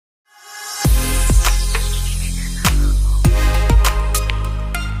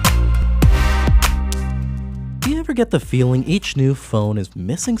ever get the feeling each new phone is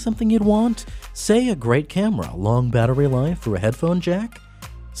missing something you'd want? Say a great camera, long battery life, or a headphone jack?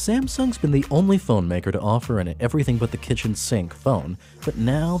 Samsung's been the only phone maker to offer an everything but the kitchen sink phone, but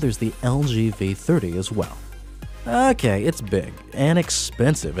now there's the LG V30 as well. Okay, it's big and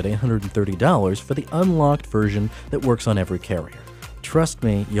expensive at $830 for the unlocked version that works on every carrier. Trust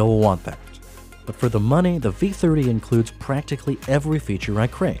me, you'll want that. But for the money, the V30 includes practically every feature I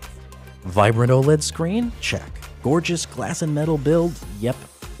crave. Vibrant OLED screen? Check. Gorgeous glass and metal build? Yep.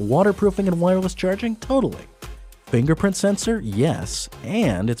 Waterproofing and wireless charging? Totally. Fingerprint sensor? Yes.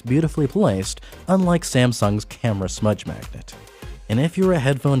 And it's beautifully placed, unlike Samsung's camera smudge magnet. And if you're a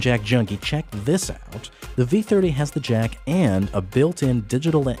headphone jack junkie, check this out. The V30 has the jack and a built-in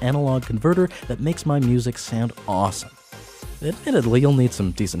digital to analog converter that makes my music sound awesome. Admittedly, you'll need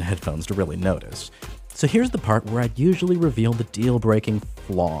some decent headphones to really notice. So here's the part where I'd usually reveal the deal-breaking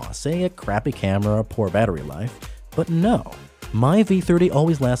flaw, say a crappy camera or poor battery life, but no. My V30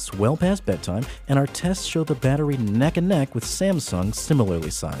 always lasts well past bedtime, and our tests show the battery neck and neck with Samsung's similarly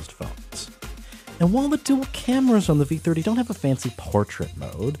sized phones. And while the dual cameras on the V30 don't have a fancy portrait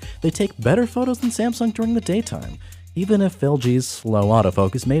mode, they take better photos than Samsung during the daytime, even if LG's slow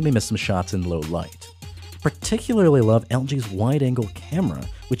autofocus made me miss some shots in low light. Particularly love LG's wide-angle camera,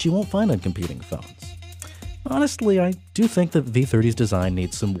 which you won't find on competing phones. Honestly, I do think that V30's design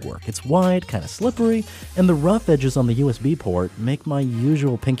needs some work. It's wide, kind of slippery, and the rough edges on the USB port make my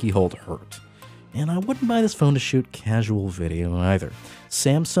usual pinky hold hurt. And I wouldn't buy this phone to shoot casual video either.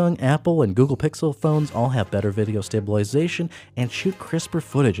 Samsung, Apple, and Google Pixel phones all have better video stabilization and shoot crisper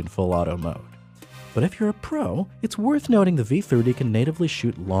footage in full auto mode. But if you're a pro, it's worth noting the V30 can natively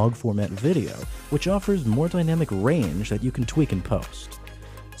shoot log format video, which offers more dynamic range that you can tweak in post.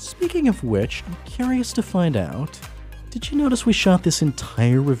 Speaking of which, I'm curious to find out, did you notice we shot this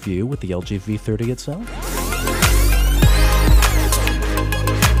entire review with the LG V30 itself?